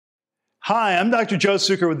Hi, I'm Dr. Joe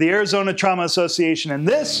Suker with the Arizona Trauma Association, and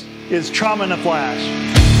this is Trauma in a Flash.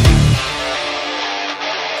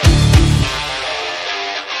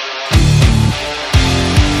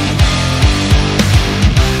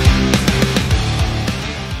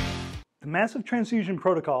 The Massive Transfusion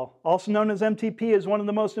Protocol, also known as MTP, is one of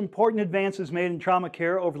the most important advances made in trauma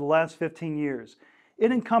care over the last 15 years.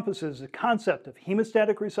 It encompasses the concept of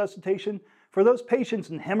hemostatic resuscitation for those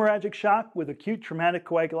patients in hemorrhagic shock with acute traumatic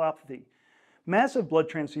coagulopathy. Massive blood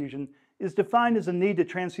transfusion is defined as a need to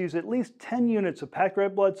transfuse at least 10 units of packed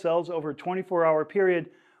red blood cells over a 24-hour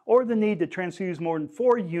period, or the need to transfuse more than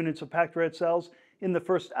 4 units of packed red cells in the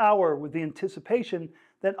first hour with the anticipation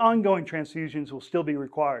that ongoing transfusions will still be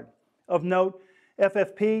required. Of note,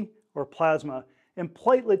 FFP, or plasma, and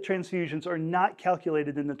platelet transfusions are not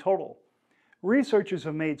calculated in the total. Researchers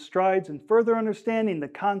have made strides in further understanding the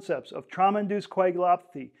concepts of trauma-induced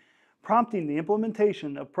coagulopathy, prompting the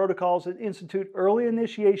implementation of protocols that institute early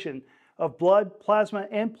initiation of blood, plasma,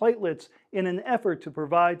 and platelets in an effort to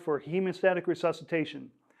provide for hemostatic resuscitation.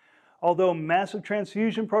 Although massive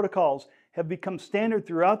transfusion protocols have become standard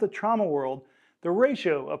throughout the trauma world, the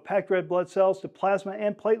ratio of packed red blood cells to plasma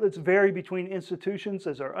and platelets vary between institutions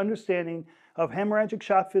as our understanding of hemorrhagic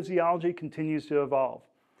shock physiology continues to evolve.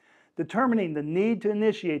 Determining the need to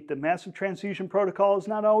initiate the massive transfusion protocol is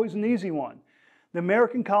not always an easy one. The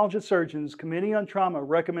American College of Surgeons Committee on Trauma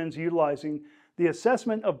recommends utilizing the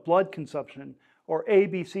Assessment of Blood Consumption, or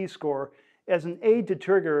ABC score, as an aid to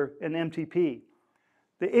trigger an MTP.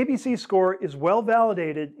 The ABC score is well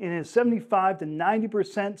validated and is 75 to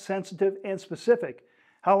 90% sensitive and specific.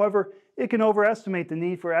 However, it can overestimate the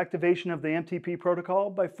need for activation of the MTP protocol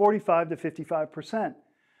by 45 to 55%.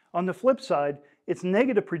 On the flip side, its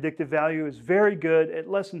negative predictive value is very good at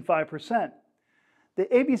less than 5%. The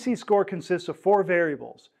ABC score consists of 4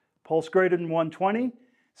 variables: pulse greater than 120,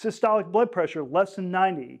 systolic blood pressure less than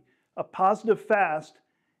 90, a positive FAST,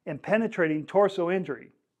 and penetrating torso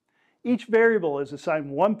injury. Each variable is assigned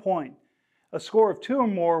 1 point. A score of 2 or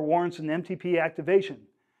more warrants an MTP activation.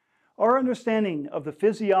 Our understanding of the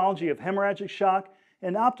physiology of hemorrhagic shock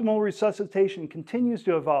and optimal resuscitation continues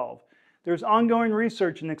to evolve. There's ongoing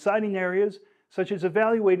research in exciting areas such as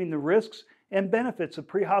evaluating the risks and benefits of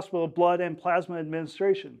pre-hospital blood and plasma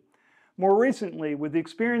administration. More recently, with the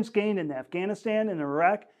experience gained in Afghanistan and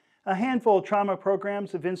Iraq, a handful of trauma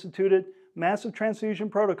programs have instituted massive transfusion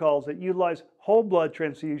protocols that utilize whole blood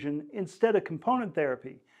transfusion instead of component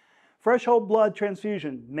therapy. Fresh whole blood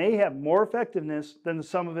transfusion may have more effectiveness than the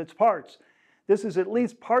sum of its parts. This is at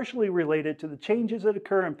least partially related to the changes that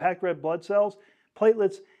occur in packed red blood cells,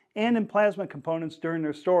 platelets, and in plasma components during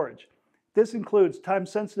their storage. This includes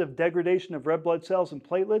time-sensitive degradation of red blood cells and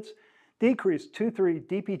platelets, decreased 2,3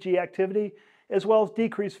 DPG activity, as well as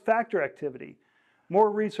decreased factor activity. More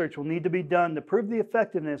research will need to be done to prove the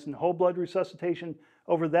effectiveness in whole blood resuscitation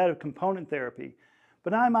over that of component therapy.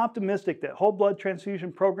 But I'm optimistic that whole blood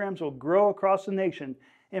transfusion programs will grow across the nation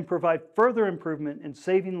and provide further improvement in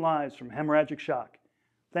saving lives from hemorrhagic shock.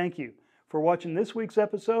 Thank you for watching this week's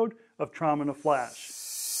episode of Trauma in a Flash.